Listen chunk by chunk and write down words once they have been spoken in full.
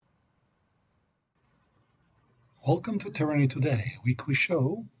Welcome to Tyranny Today, a weekly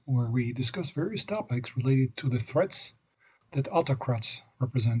show where we discuss various topics related to the threats that autocrats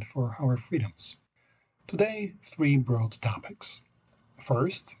represent for our freedoms. Today, three broad topics.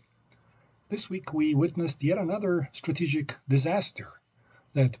 First, this week we witnessed yet another strategic disaster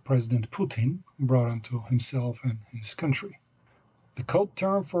that President Putin brought onto himself and his country. The code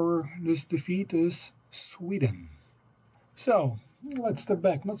term for this defeat is Sweden. So, let's step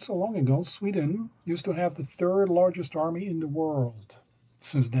back. Not so long ago, Sweden used to have the third largest army in the world.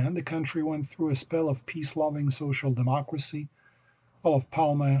 Since then, the country went through a spell of peace-loving social democracy. Olof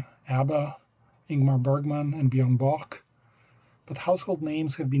Palme, ABBA, Ingmar Bergman, and Björn Borg. But household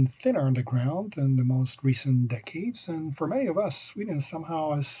names have been thinner on the ground in the most recent decades, and for many of us, Sweden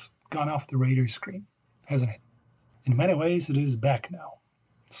somehow has gone off the radar screen, hasn't it? In many ways, it is back now.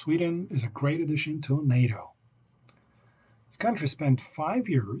 Sweden is a great addition to NATO. The country spent 5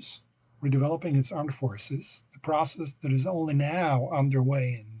 years redeveloping its armed forces, a process that is only now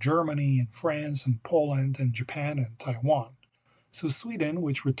underway in Germany and France and Poland and Japan and Taiwan. So Sweden,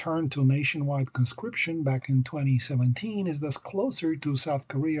 which returned to nationwide conscription back in 2017, is thus closer to South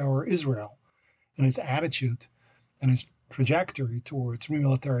Korea or Israel in its attitude and its trajectory towards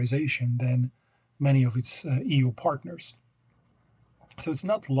remilitarization than many of its EU partners. So it's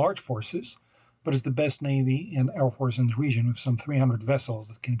not large forces, but it's the best Navy and Air Force in the region with some 300 vessels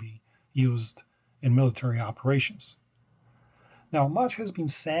that can be used in military operations. Now, much has been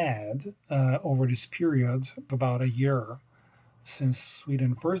said over this period, about a year, since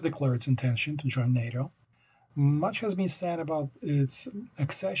Sweden first declared its intention to join NATO. Much has been said about its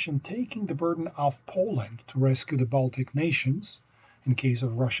accession taking the burden off Poland to rescue the Baltic nations in case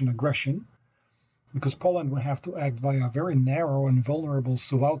of Russian aggression, because Poland would have to act via a very narrow and vulnerable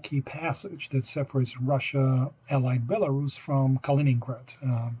Suwalki passage that separates Russia-allied Belarus from Kaliningrad,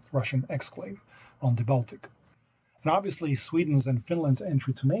 Russian exclave on the Baltic. And obviously, Sweden's and Finland's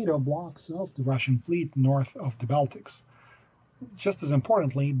entry to NATO blocks off the Russian fleet north of the Baltics. Just as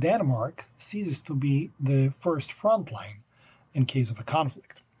importantly, Denmark ceases to be the first front line in case of a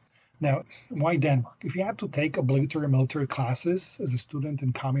conflict. Now, why Denmark? If you had to take obligatory military classes as a student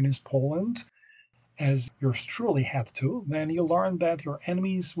in communist Poland, as yours truly had to, then you learned that your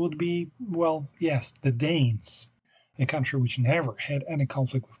enemies would be, well, yes, the Danes, a country which never had any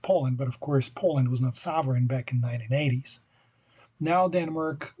conflict with Poland, but of course Poland was not sovereign back in the 1980s. Now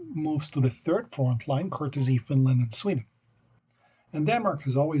Denmark moves to the third front line, courtesy Finland and Sweden. And Denmark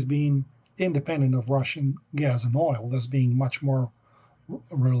has always been independent of Russian gas and oil, thus being much more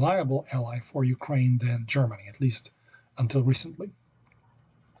reliable ally for Ukraine than Germany, at least until recently.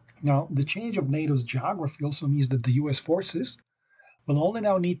 Now, the change of NATO's geography also means that the US forces will only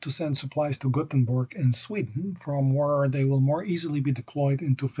now need to send supplies to Gothenburg and Sweden, from where they will more easily be deployed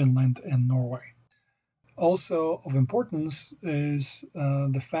into Finland and Norway. Also of importance is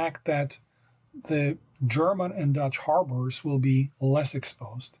the fact that the German and Dutch harbors will be less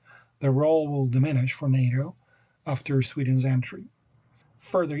exposed. Their role will diminish for NATO after Sweden's entry.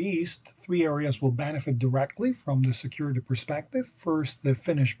 Further east, three areas will benefit directly from the security perspective. First, the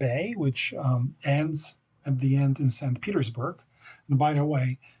Finnish Bay, which ends at the end in St. Petersburg. And by the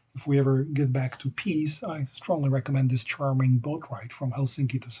way, if we ever get back to peace, I strongly recommend this charming boat ride from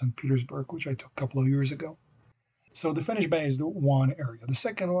Helsinki to St. Petersburg, which I took a couple of years ago. So the Finnish Bay is the one area. The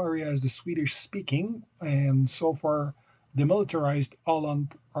second area is the Swedish-speaking and so far demilitarized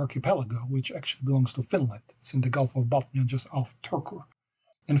Åland archipelago, which actually belongs to Finland. It's in the Gulf of Bothnia, just off Turku.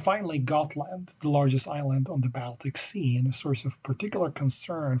 And finally, Gotland, the largest island on the Baltic Sea, and a source of particular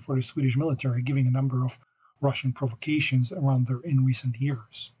concern for the Swedish military, given a number of Russian provocations around there in recent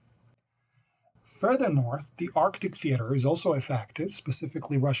years. Further north, the Arctic theater is also affected,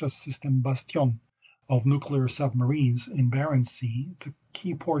 specifically Russia's system Bastion of nuclear submarines in Barents Sea. It's a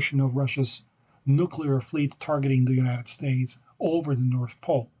key portion of Russia's nuclear fleet targeting the United States over the North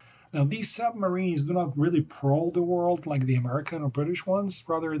Pole. Now, these submarines do not really prowl the world like the American or British ones.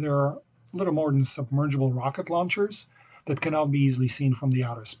 Rather, they're little more than submergible rocket launchers that cannot be easily seen from the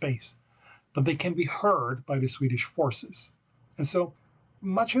outer space. But they can be heard by the Swedish forces. And so,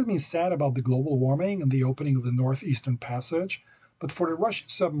 much has been said about the global warming and the opening of the Northeastern Passage, but for the Russian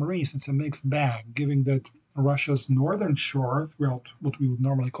submarines, it's a mixed bag, given that Russia's northern shore, throughout what we would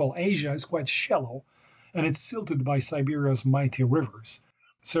normally call Asia, is quite shallow, and it's silted by Siberia's mighty rivers,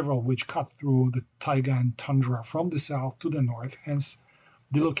 several of which cut through the taiga and tundra from the south to the north. Hence,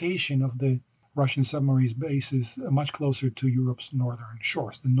 the location of the Russian submarines base is much closer to Europe's northern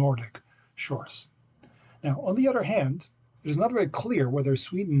shores, the Nordic shores. Now, on the other hand, it is not very clear whether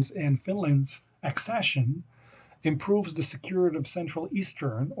Sweden's and Finland's accession improves the security of Central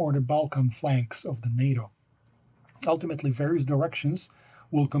Eastern or the Balkan flanks of the NATO. Ultimately, various directions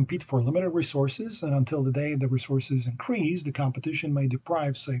will compete for limited resources, and until the day the resources increase, the competition may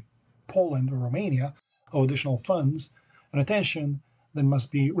deprive, say, Poland or Romania of additional funds and attention that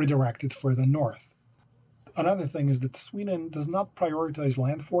must be redirected further north. Another thing is that Sweden does not prioritize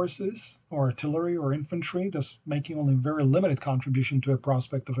land forces or artillery or infantry, thus making only a very limited contribution to a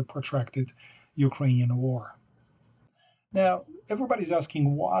prospect of a protracted Ukrainian war. Now, everybody's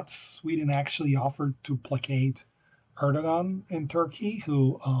asking what Sweden actually offered to placate Erdogan in Turkey,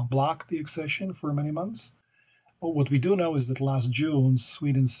 who blocked the accession for many months. Well, what we do know is that last June,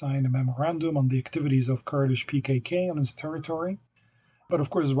 Sweden signed a memorandum on the activities of Kurdish PKK on its territory. But of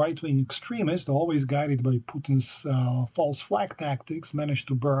course, right-wing extremists, always guided by Putin's false flag tactics, managed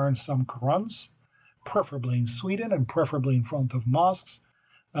to burn some Qurans, preferably in Sweden and preferably in front of mosques,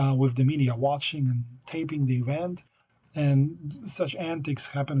 with the media watching and taping the event. And such antics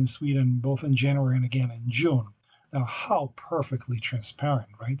happen in Sweden both in January and again in June. Now, how perfectly transparent,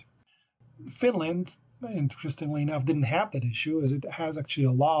 right? Finland, interestingly enough, didn't have that issue, as it has actually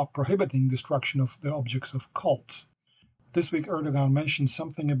a law prohibiting destruction of the objects of cults. This week, Erdogan mentioned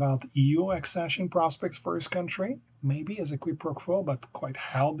something about EU accession prospects for his country, maybe as a quid pro quo, but quite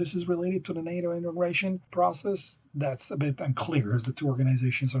how this is related to the NATO integration process, that's a bit unclear, as the two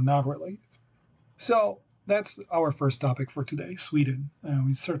organizations are not related. So that's our first topic for today, Sweden.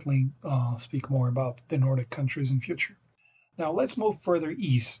 We certainly speak more about the Nordic countries in future. Now let's move further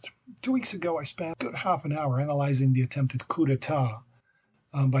east. 2 weeks ago, I spent a good half an hour analyzing the attempted coup d'etat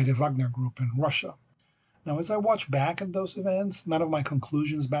by the Wagner group in Russia. Now, as I watch back at those events, none of my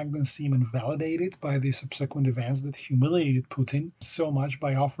conclusions back then seem invalidated by the subsequent events that humiliated Putin so much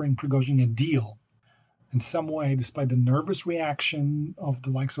by offering Prigozhin a deal. In some way, despite the nervous reaction of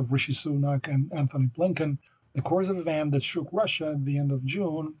the likes of Rishi Sunak and Anthony Blinken, the course of events that shook Russia at the end of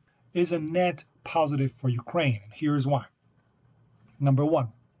June is a net positive for Ukraine, and here's why. Number one,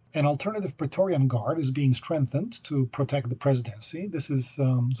 an alternative Praetorian Guard is being strengthened to protect the presidency. This is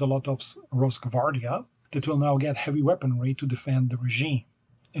Zolotov's Rosgvardia, that will now get heavy weaponry to defend the regime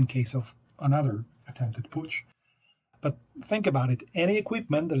in case of another attempted putsch. But think about it. Any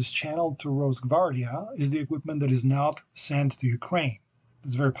equipment that is channeled to Rosgvardia is the equipment that is not sent to Ukraine.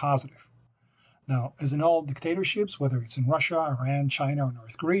 It's very positive. Now, as in all dictatorships, whether it's in Russia, Iran, China, or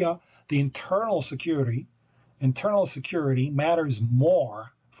North Korea, the internal security matters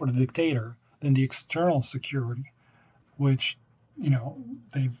more for the dictator than the external security, which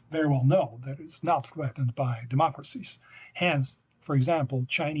they very well know that it's not threatened by democracies. Hence, for example,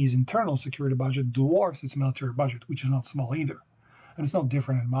 Chinese internal security budget dwarfs its military budget, which is not small either. And it's no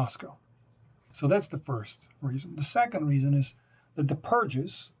different in Moscow. So that's the first reason. The second reason is that the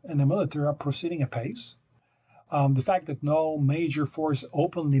purges in the military are proceeding apace. The fact that no major force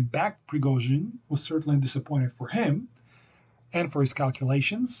openly backed Prigozhin was certainly disappointing for him and for his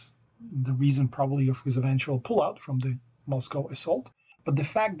calculations, the reason probably of his eventual pullout from the Moscow assault, but the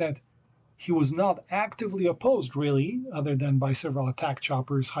fact that he was not actively opposed, really, other than by several attack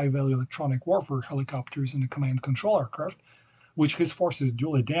choppers, high-value electronic warfare helicopters, and a command control aircraft, which his forces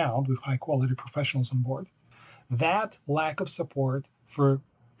duly downed with high-quality professionals on board. That lack of support for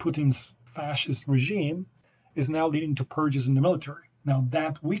Putin's fascist regime is now leading to purges in the military. Now,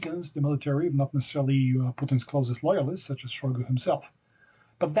 that weakens the military, if not necessarily Putin's closest loyalists, such as Shoigu himself.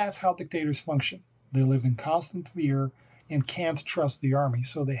 But that's how dictators function. They live in constant fear and can't trust the army,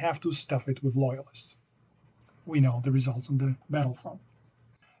 so they have to stuff it with loyalists. We know the results on the battlefront.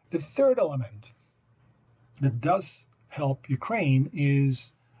 The third element that does help Ukraine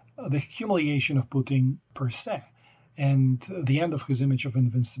is the humiliation of Putin per se, and the end of his image of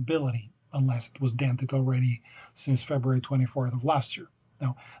invincibility, unless it was dented already since February 24th of last year.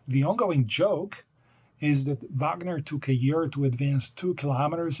 Now, the ongoing joke is that Wagner took a year to advance 2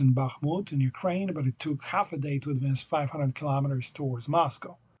 kilometers in Bakhmut in Ukraine, but it took half a day to advance 500 kilometers towards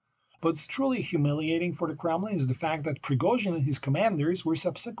Moscow. What's truly humiliating for the Kremlin is the fact that Prigozhin and his commanders were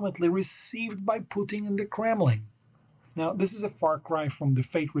subsequently received by Putin in the Kremlin. Now, this is a far cry from the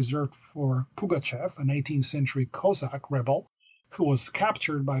fate reserved for Pugachev, an 18th century Cossack rebel who was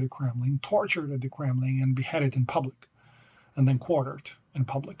captured by the Kremlin, tortured at the Kremlin, and beheaded in public, and then quartered in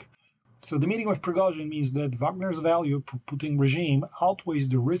public. So the meeting with Prigozhin means that Wagner's value for Putin regime outweighs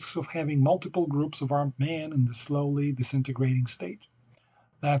the risks of having multiple groups of armed men in the slowly disintegrating state.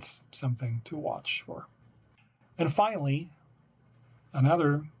 That's something to watch for. And finally,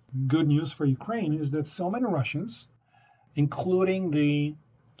 another good news for Ukraine is that so many Russians, including the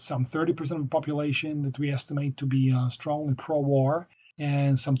some 30% of the population that we estimate to be strongly pro-war,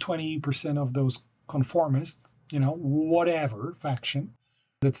 and some 20% of those conformists, whatever faction,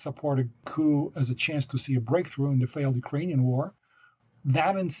 that supported coup as a chance to see a breakthrough in the failed Ukrainian war.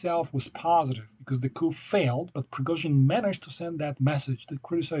 That in itself was positive because the coup failed, but Prigozhin managed to send that message that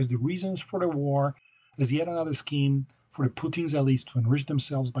criticized the reasons for the war as yet another scheme for the Putin's elites to enrich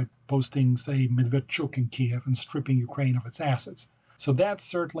themselves by posting, say, Medvedchuk in Kiev and stripping Ukraine of its assets. So that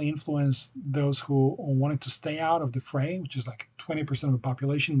certainly influenced those who wanted to stay out of the fray, which is like 20% of the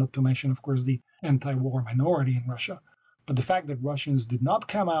population, not to mention, of course, the anti-war minority in Russia. But the fact that Russians did not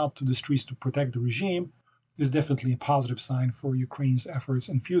come out to the streets to protect the regime is definitely a positive sign for Ukraine's efforts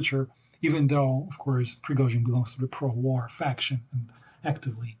in future, even though, of course, Prigozhin belongs to the pro-war faction and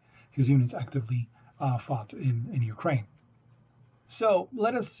his units actively fought in Ukraine. So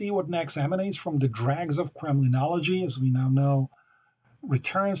let us see what next emanates from the dregs of Kremlinology, as we now know,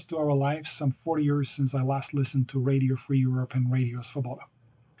 returns to our lives some 40 years since I last listened to Radio Free Europe and Radio Svoboda.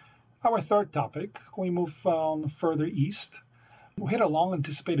 Our third topic, we move on further east. We had a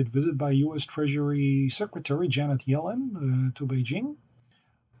long-anticipated visit by U.S. Treasury Secretary Janet Yellen to Beijing.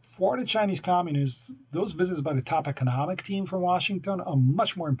 For the Chinese Communists, those visits by the top economic team from Washington are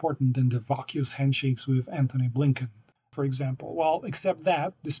much more important than the vacuous handshakes with Antony Blinken, for example. Well, except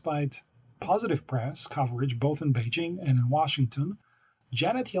that, despite positive press coverage both in Beijing and in Washington,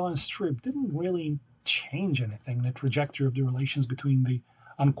 Janet Yellen's trip didn't really change anything in the trajectory of the relations between the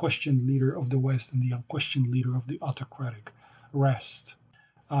unquestioned leader of the West and the unquestioned leader of the autocratic West.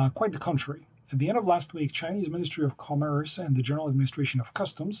 Quite the contrary. At the end of last week, Chinese Ministry of Commerce and the General Administration of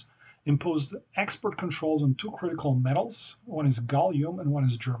Customs imposed export controls on two critical metals. One is gallium and one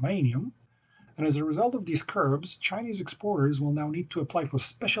is germanium. And as a result of these curbs, Chinese exporters will now need to apply for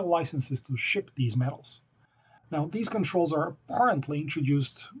special licenses to ship these metals. Now, these controls are apparently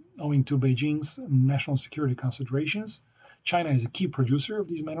introduced owing to Beijing's national security considerations. China is a key producer of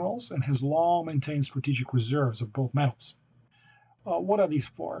these minerals and has long maintained strategic reserves of both metals. What are these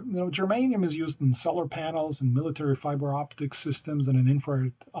for? Germanium is used in solar panels and military fiber optic systems and in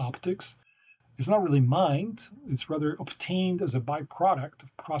infrared optics. It's not really mined, it's rather obtained as a byproduct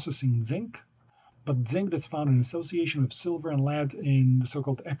of processing zinc, but zinc that's found in association with silver and lead in the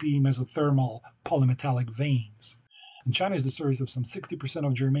so-called epimesothermal polymetallic veins. And China is the source of some 60%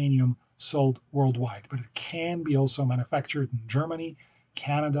 of germanium sold worldwide, but it can be also manufactured in Germany,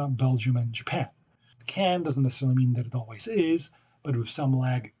 Canada, Belgium, and Japan. Can doesn't necessarily mean that it always is, but with some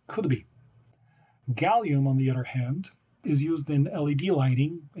lag could be. Gallium, on the other hand, is used in LED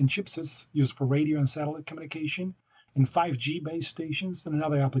lighting and chipsets used for radio and satellite communication, in 5G base stations, and in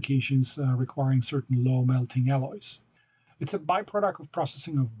other applications requiring certain low melting alloys. It's a byproduct of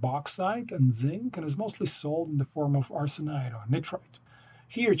processing of bauxite and zinc and is mostly sold in the form of arsenide or nitride.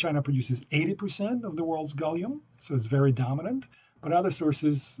 Here, China produces 80% of the world's gallium, so it's very dominant. But other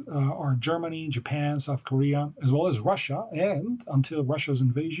sources are Germany, Japan, South Korea, as well as Russia, and, until Russia's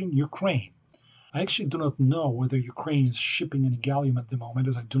invasion, Ukraine. I actually do not know whether Ukraine is shipping any gallium at the moment,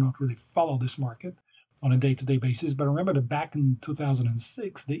 as I do not really follow this market on a day-to-day basis. But remember that back in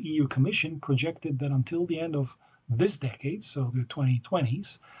 2006, the EU Commission projected that until the end of this decade, so the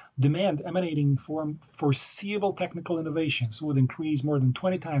 2020s, demand emanating from foreseeable technical innovations would increase more than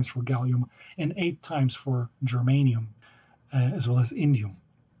 20 times for gallium and 8 times for germanium, as well as indium.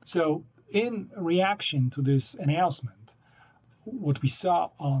 So in reaction to this announcement, what we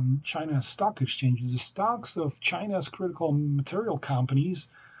saw on China's stock exchanges, the stocks of China's critical material companies,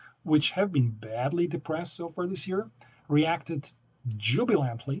 which have been badly depressed so far this year, reacted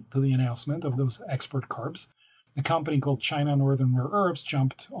jubilantly to the announcement of those export curbs. A company called China Northern Rare Earths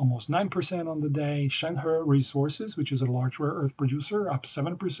jumped almost 9% on the day. Shenhe Resources, which is a large rare earth producer, up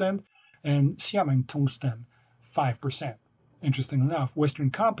 7%, and Xiamen Tungsten, 5%. Interestingly enough, Western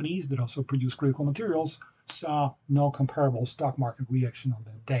companies that also produce critical materials saw no comparable stock market reaction on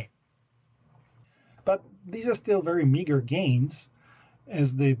that day. But these are still very meager gains,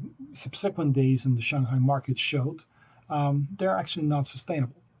 as the subsequent days in the Shanghai market showed. They're actually not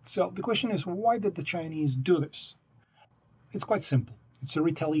sustainable. So the question is, why did the Chinese do this? It's quite simple. It's a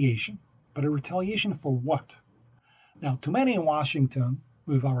retaliation. But a retaliation for what? Now, to many in Washington,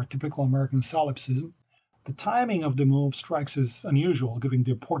 with our typical American solipsism, the timing of the move strikes as unusual, given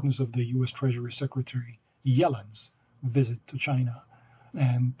the importance of the U.S. Treasury Secretary Yellen's visit to China,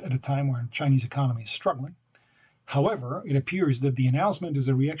 and at a time when Chinese economy is struggling. However, it appears that the announcement is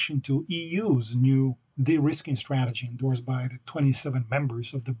a reaction to EU's new de-risking strategy endorsed by the 27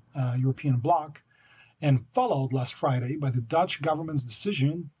 members of the European bloc, and followed last Friday by the Dutch government's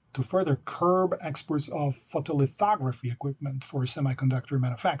decision to further curb exports of photolithography equipment for semiconductor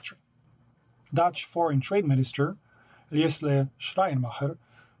manufacturing. Dutch Foreign Trade Minister Liesle Schrijnemacher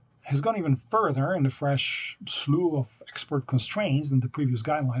has gone even further in the fresh slew of export constraints than the previous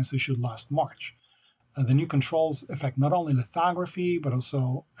guidelines issued last March. The new controls affect not only lithography, but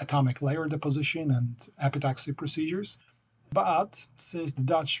also atomic layer deposition and epitaxy procedures. But since the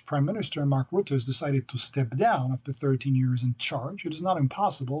Dutch Prime Minister Mark Rutte has decided to step down after 13 years in charge, it is not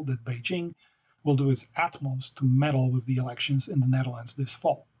impossible that Beijing will do its utmost to meddle with the elections in the Netherlands this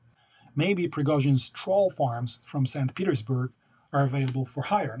fall. Maybe Prigozhin's troll farms from St. Petersburg are available for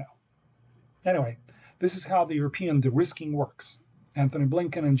hire now. Anyway, this is how the European de-risking works. Antony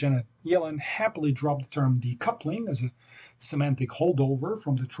Blinken and Janet Yellen happily dropped the term decoupling as a semantic holdover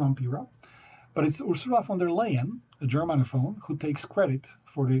from the Trump era. But it's Ursula von der Leyen, a Germanophone, who takes credit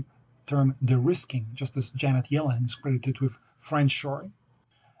for the term de-risking, just as Janet Yellen is credited with French shoring.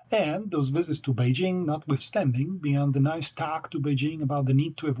 And those visits to Beijing notwithstanding, beyond the nice talk to Beijing about the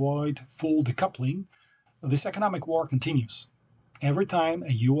need to avoid full decoupling, this economic war continues. Every time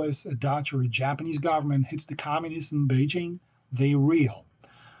a US, a Dutch, or a Japanese government hits the communists in Beijing, they reel.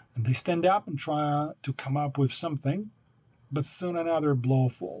 And they stand up and try to come up with something, but soon another blow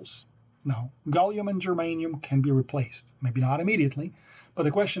falls. Now, gallium and germanium can be replaced. Maybe not immediately, but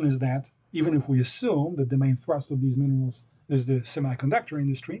the question is that, even if we assume that the main thrust of these minerals is the semiconductor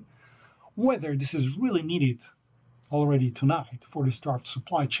industry, whether this is really needed already tonight for the starved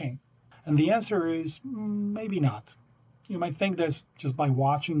supply chain. And the answer is maybe not. You might think that just by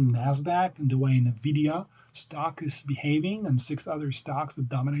watching NASDAQ and the way NVIDIA stock is behaving and 6 other stocks that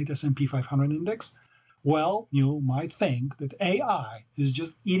dominate S&P 500 index, well, you might think that AI is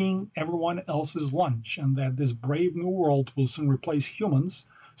just eating everyone else's lunch and that this brave new world will soon replace humans,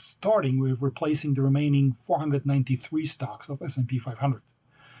 starting with replacing the remaining 493 stocks of S&P 500.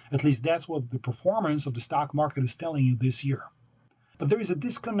 At least that's what the performance of the stock market is telling you this year. But there is a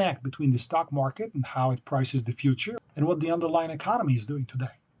disconnect between the stock market and how it prices the future and what the underlying economy is doing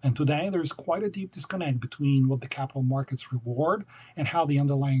today. And today there's quite a deep disconnect between what the capital markets reward and how the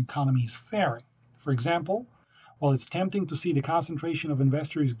underlying economy is faring. For example, while it's tempting to see the concentration of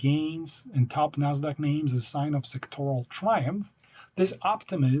investors' gains in top NASDAQ names as a sign of sectoral triumph, this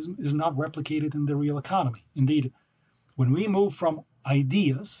optimism is not replicated in the real economy. Indeed, when we move from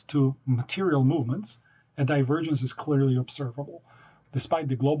ideas to material movements, a divergence is clearly observable. Despite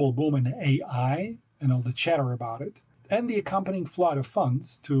the global boom in AI and all the chatter about it, and the accompanying flood of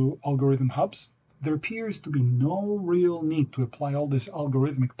funds to algorithm hubs, there appears to be no real need to apply all this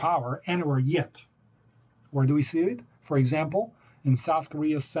algorithmic power anywhere yet. Where do we see it? For example, in South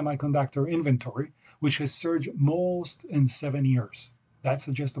Korea's semiconductor inventory, which has surged most in 7 years. That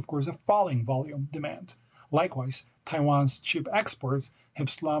suggests, of course, a falling volume demand. Likewise, Taiwan's chip exports have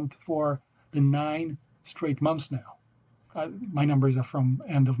slumped for the 9 straight months now. My numbers are from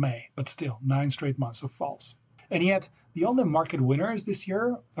end of May, but still, 9 straight months of falls. And yet, the only market winners this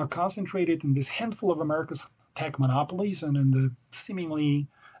year are concentrated in this handful of America's tech monopolies and in the seemingly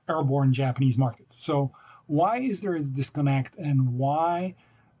airborne Japanese market. So why is there a disconnect, and why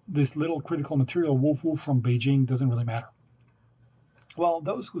this little critical material woof-woof from Beijing doesn't really matter? Well,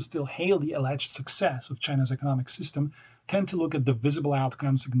 those who still hail the alleged success of China's economic system tend to look at the visible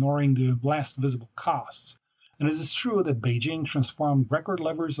outcomes, ignoring the less visible costs. And it is true that Beijing transformed record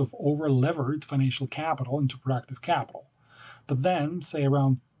levels of over-levered financial capital into productive capital. But then, say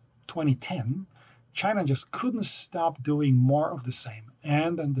around 2010, China just couldn't stop doing more of the same,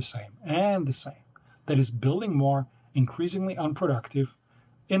 and then the same, and the same. That is, building more increasingly unproductive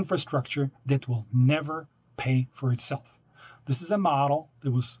infrastructure that will never pay for itself. This is a model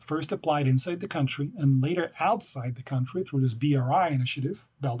that was first applied inside the country and later outside the country through this BRI initiative,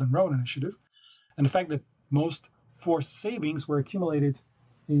 Belt and Road Initiative, and the fact that most forced savings were accumulated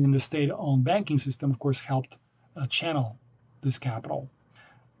in the state-owned banking system, of course, helped channel this capital.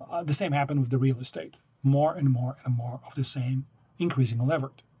 The same happened with the real estate. More and more and more of the same, increasingly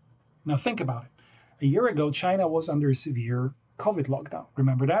levered. Now think about it. A year ago, China was under a severe COVID lockdown.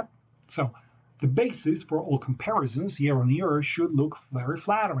 Remember that? So the basis for all comparisons year on year should look very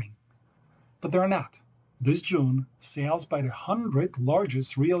flattering. But they're not. This June, sales by the 100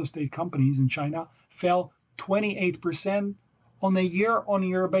 largest real estate companies in China fell 28% on a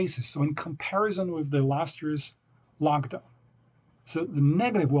year-on-year basis, so in comparison with the last year's lockdown. So the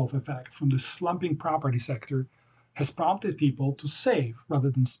negative wealth effect from the slumping property sector has prompted people to save rather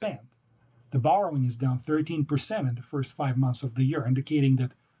than spend. The borrowing is down 13% in the first 5 months of the year, indicating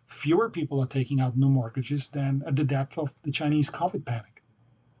that fewer people are taking out new mortgages than at the depth of the Chinese COVID panic.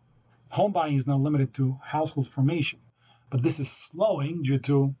 Home buying is now limited to household formation, but this is slowing due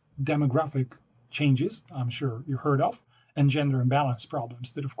to demographic changes, I'm sure you heard of, and gender imbalance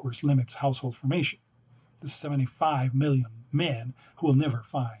problems that, of course, limits household formation. The 75 million men who will never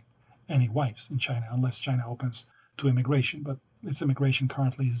find any wives in China unless China opens to immigration. But its immigration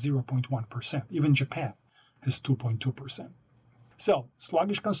currently is 0.1%. Even Japan has 2.2%. So,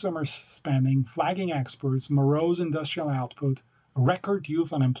 sluggish consumer spending, flagging exports, morose industrial output, record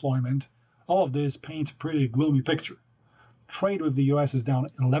youth unemployment, all of this paints a pretty gloomy picture. Trade with the US is down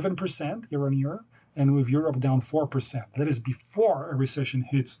 11% year on year, and with Europe down 4%. That is before a recession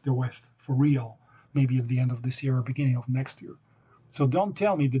hits the West for real, maybe at the end of this year or beginning of next year. So don't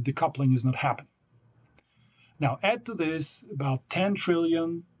tell me that decoupling is not happening. Now, add to this about $10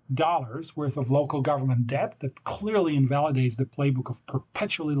 trillion worth of local government debt that clearly invalidates the playbook of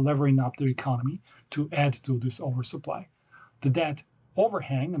perpetually levering up the economy to add to this oversupply. The debt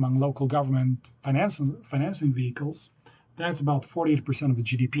overhang among local government financing vehicles, that's about 48% of the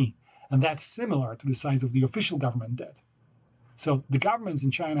GDP. And that's similar to the size of the official government debt. So the governments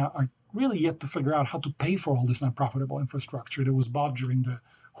in China are really yet to figure out how to pay for all this unprofitable infrastructure that was bought during the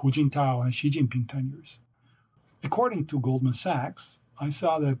Hu Jintao and Xi Jinping tenures. According to Goldman Sachs, I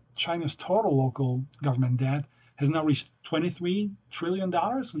saw that China's total local government debt has now reached $23 trillion,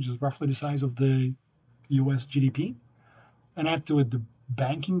 which is roughly the size of the US GDP. And add to it the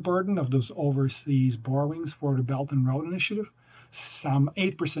banking burden of those overseas borrowings for the Belt and Road Initiative, some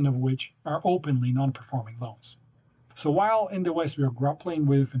 8% of which are openly non-performing loans. So while in the West we are grappling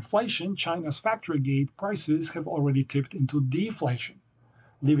with inflation, China's factory gate prices have already tipped into deflation,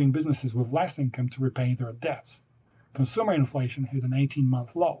 leaving businesses with less income to repay their debts. Consumer inflation hit an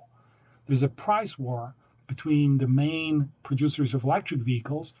 18-month low. There's a price war between the main producers of electric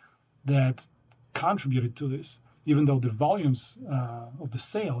vehicles that contributed to this, even though the volumes of the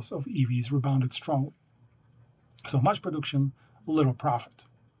sales of EVs rebounded strongly. So much production, little profit.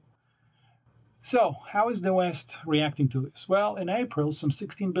 So how is the West reacting to this? Well, in April, some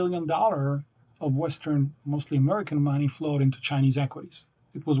 $16 billion of Western, mostly American money flowed into Chinese equities.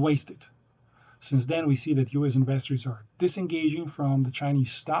 It was wasted. Since then, we see that US investors are disengaging from the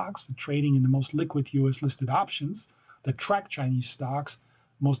Chinese stocks, trading in the most liquid US listed options that track Chinese stocks,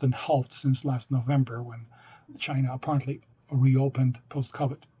 most than halved since last November when China apparently reopened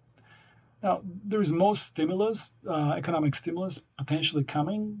post-COVID. Now, there's more stimulus, economic stimulus potentially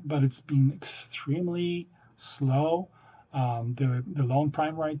coming, but it's been extremely slow. The loan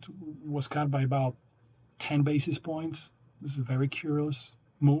prime rate was cut by about 10 basis points. This is a very curious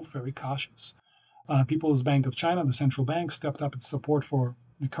move, very cautious. People's Bank of China, the central bank, stepped up its support for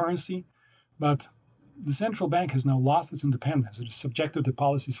the currency, but the central bank has now lost its independence. It is subjected to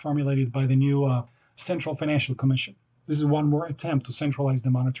policies formulated by the new Central Financial Commission. This is one more attempt to centralize the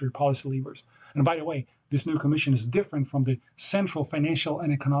monetary policy levers. And by the way, this new commission is different from the Central Financial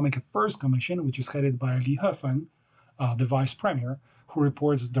and Economic Affairs Commission, which is headed by Li Hefen, the vice premier, who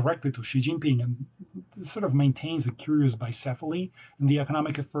reports directly to Xi Jinping and sort of maintains a curious bicephaly in the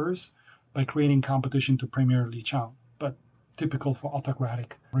economic affairs by creating competition to Premier Li Qiang, but typical for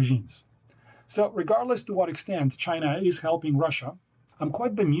autocratic regimes. So regardless to what extent China is helping Russia, I'm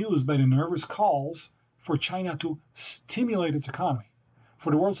quite bemused by the nervous calls for China to stimulate its economy.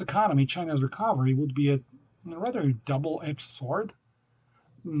 For the world's economy, China's recovery would be a rather double-edged sword.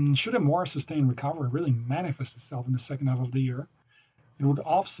 Should a more sustained recovery really manifest itself in the second half of the year, it would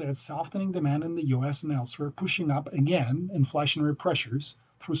offset softening demand in the US and elsewhere, pushing up again inflationary pressures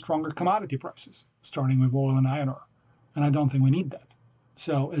through stronger commodity prices, starting with oil and iron ore. And I don't think we need that.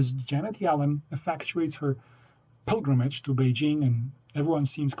 So as Janet Yellen effectuates her pilgrimage to Beijing and everyone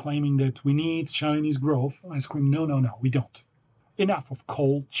seems claiming that we need Chinese growth, I scream, no, we don't. Enough of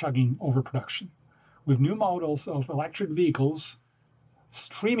coal-chugging overproduction. With new models of electric vehicles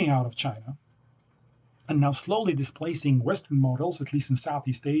streaming out of China, and now slowly displacing Western models, at least in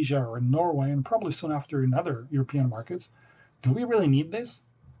Southeast Asia or in Norway, and probably soon after in other European markets, do we really need this?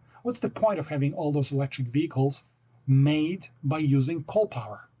 What's the point of having all those electric vehicles made by using coal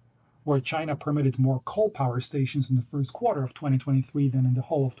power, where China permitted more coal power stations in the first quarter of 2023 than in the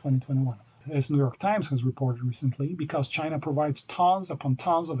whole of 2021? As New York Times has reported recently, because China provides tons upon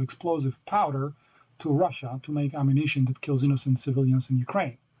tons of explosive powder to Russia to make ammunition that kills innocent civilians in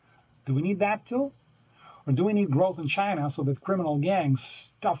Ukraine. Do we need that too? Or do we need growth in China so that criminal gangs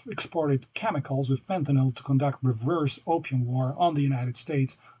stuff exported chemicals with fentanyl to conduct reverse opium war on the United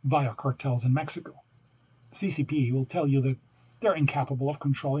States via cartels in Mexico? CCP will tell you that they're incapable of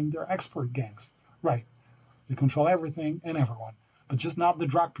controlling their export gangs. Right, they control everything and everyone, but just not the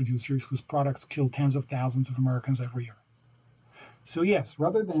drug producers whose products kill tens of thousands of Americans every year. So yes,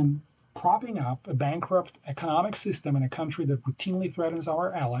 rather than propping up a bankrupt economic system in a country that routinely threatens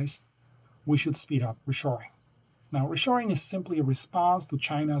our allies, we should speed up reshoring. Now, reshoring is simply a response to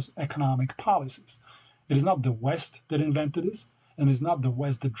China's economic policies. It is not the West that invented this, and it's not the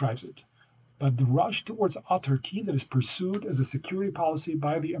West that drives it, but the rush towards autarky that is pursued as a security policy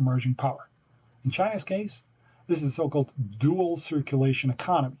by the emerging power. In China's case, this is a so-called dual circulation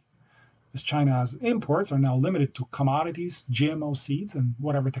economy, as China's imports are now limited to commodities, GMO seeds, and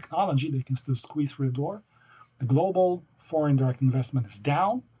whatever technology they can still squeeze through the door. The global foreign direct investment is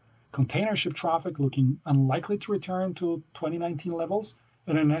down, container ship traffic looking unlikely to return to 2019 levels,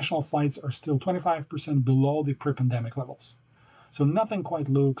 and international flights are still 25% below the pre-pandemic levels. So nothing quite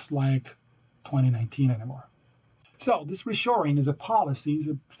looks like 2019 anymore. So this reshoring as a policy is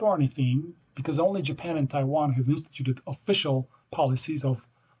a thorny theme because only Japan and Taiwan have instituted official policies of,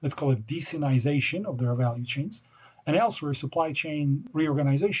 let's call it, desinization of their value chains. And elsewhere, supply chain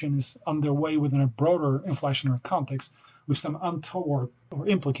reorganization is underway within a broader inflationary context with some untoward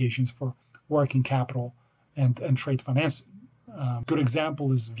implications for working capital and trade financing. A good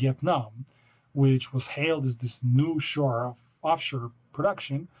example is Vietnam, which was hailed as this new shore of offshore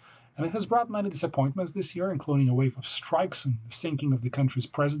production, and it has brought many disappointments this year, including a wave of strikes and the sinking of the country's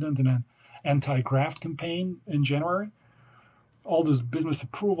president in an anti-graft campaign in January. All those business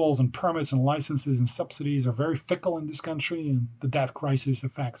approvals and permits and licenses and subsidies are very fickle in this country, and the debt crisis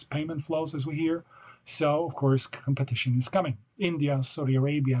affects payment flows, as we hear. So, of course, competition is coming. India, Saudi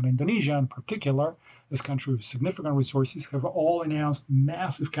Arabia, and Indonesia in particular, as countries with significant resources, have all announced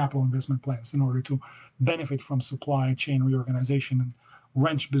massive capital investment plans in order to benefit from supply chain reorganization and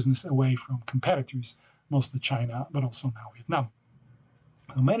wrench business away from competitors, mostly China, but also now Vietnam.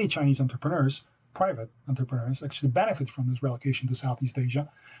 Now, many Chinese entrepreneurs, private entrepreneurs, actually benefit from this relocation to Southeast Asia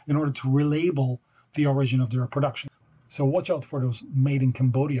in order to relabel the origin of their production. So watch out for those made in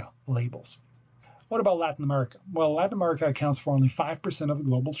Cambodia labels. What about Latin America? Well, Latin America accounts for only 5% of the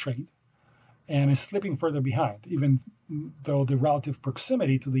global trade and is slipping further behind, even though the relative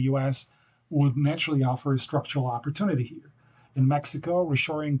proximity to the US would naturally offer a structural opportunity here. In Mexico,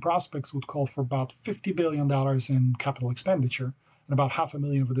 reshoring prospects would call for about $50 billion in capital expenditure and about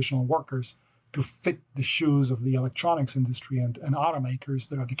 500,000 of additional workers to fit the shoes of the electronics industry and automakers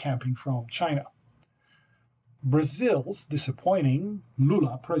that are decamping from China. Brazil's disappointing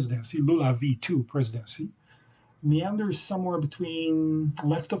Lula presidency, Lula V2 presidency, meanders somewhere between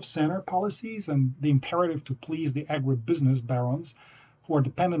left-of-center policies and the imperative to please the agribusiness barons who are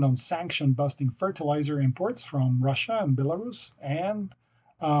dependent on sanction-busting fertilizer imports from Russia and Belarus and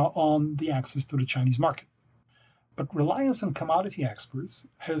on the access to the Chinese market. But reliance on commodity exports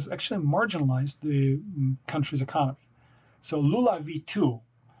has actually marginalized the country's economy. So Lula V2,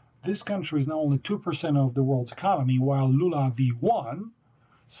 this country is now only 2% of the world's economy, while Lula V1,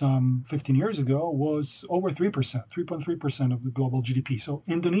 some 15 years ago, was over 3%, 3.3% of the global GDP. So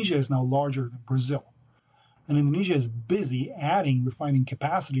Indonesia is now larger than Brazil. And Indonesia is busy adding refining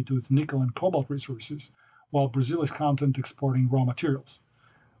capacity to its nickel and cobalt resources, while Brazil is content exporting raw materials.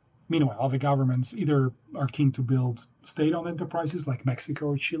 Meanwhile, other governments either are keen to build state-owned enterprises like Mexico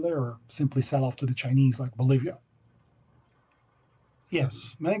or Chile, or simply sell off to the Chinese like Bolivia.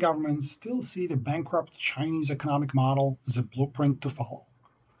 Yes, many governments still see the bankrupt Chinese economic model as a blueprint to follow.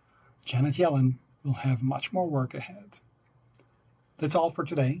 Janet Yellen will have much more work ahead. That's all for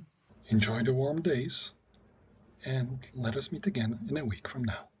today. Enjoy the warm days, and let us meet again in a week from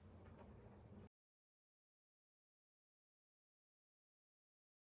now.